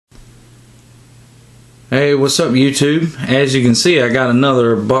Hey, what's up YouTube? As you can see, I got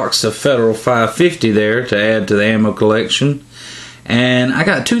another box of Federal 550 there to add to the ammo collection. And I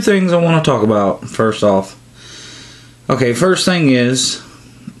got two things I want to talk about first off. Okay, first thing is,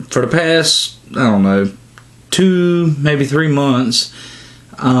 for the past, I don't know, 2, maybe 3 months,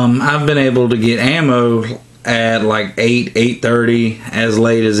 I've been able to get ammo at like 8, 8:30, as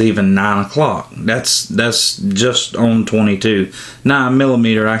late as even 9 o'clock. That's just on 22.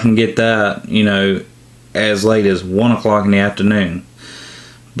 9mm, I can get that, you know, as late as 1 o'clock in the afternoon.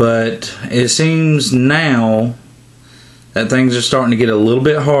 But it seems now that things are starting to get a little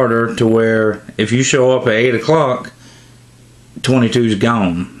bit harder, to where if you show up at 8 o'clock, 22's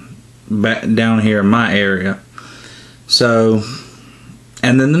gone back down here in my area. So,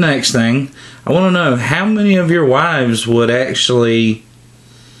 and then the next thing, I want to know how many of your wives would actually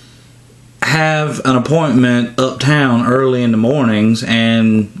have an appointment uptown early in the mornings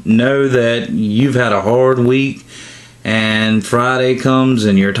and know that you've had a hard week and Friday comes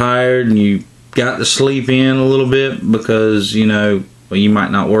and you're tired and you got to sleep in a little bit because, you know, well, you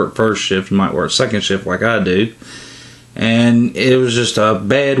might not work first shift, you might work second shift like I do, and it was just a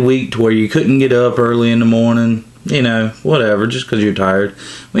bad week to where you couldn't get up early in the morning, you know, whatever, just because you're tired.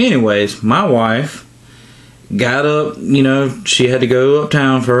 Well, anyways, my wife got up, you know, she had to go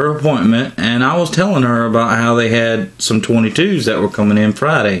uptown for her appointment, and I was telling her about how they had some 22s that were coming in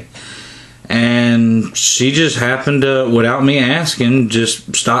Friday. And she just happened to, without me asking,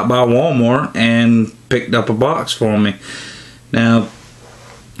 just stop by Walmart and picked up a box for me. Now,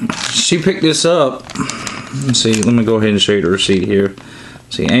 she picked this up. Let's see, let me go ahead and show you the receipt here.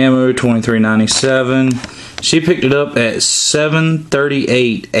 See, ammo, $23.97. She picked it up at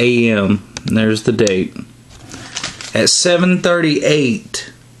 7:38 a.m. There's the date. At 7:38,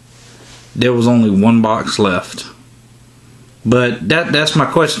 there was only one box left. But that's my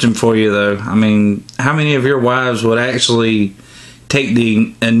question for you, though. I mean, how many of your wives would actually take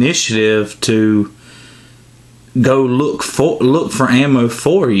the initiative to go look for ammo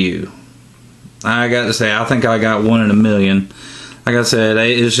for you? I got to say, I think I got 1 in a million. Like I said,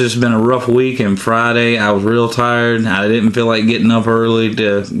 it's just been a rough week, and Friday I was real tired. I didn't feel like getting up early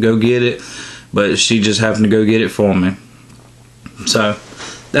to go get it, but she just happened to go get it for me. So,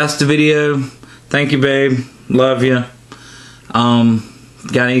 that's the video. Thank you, babe. Love you.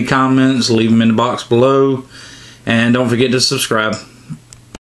 Got any comments, leave them in the box below, and don't forget to subscribe.